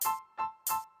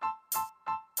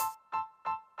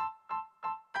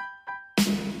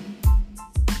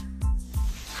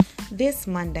This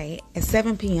Monday at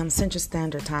 7 p.m. Central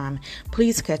Standard Time,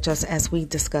 please catch us as we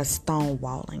discuss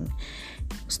stonewalling.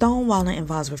 Stonewalling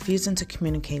involves refusing to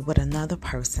communicate with another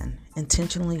person,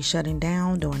 intentionally shutting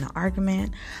down during an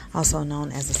argument, also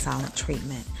known as a silent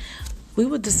treatment. We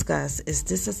will discuss, is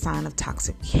this a sign of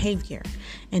toxic behavior?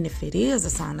 And if it is a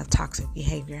sign of toxic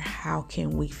behavior, how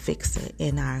can we fix it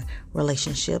in our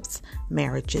relationships,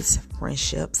 marriages,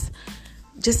 friendships,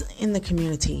 just in the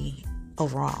community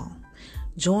overall?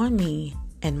 Join me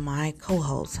and my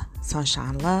co-hosts,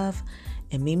 Sunshine Love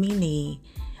and Mimi Nee,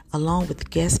 along with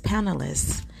guest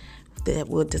panelists that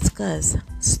will discuss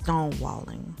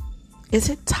stonewalling. Is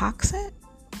it toxic?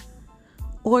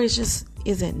 Or is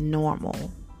it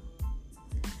normal?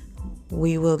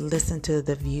 We will listen to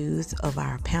the views of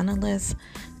our panelists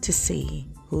to see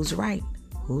who's right,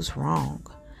 who's wrong.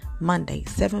 Monday,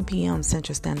 7 p.m.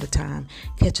 Central Standard Time.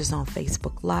 Catch us on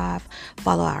Facebook Live.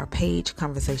 Follow our page,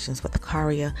 Conversations with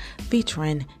Akaria,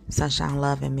 featuring Sunshine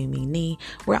Love and Mimi Nee.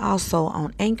 We're also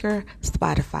on Anchor,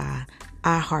 Spotify,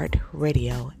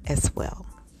 iHeartRadio as well.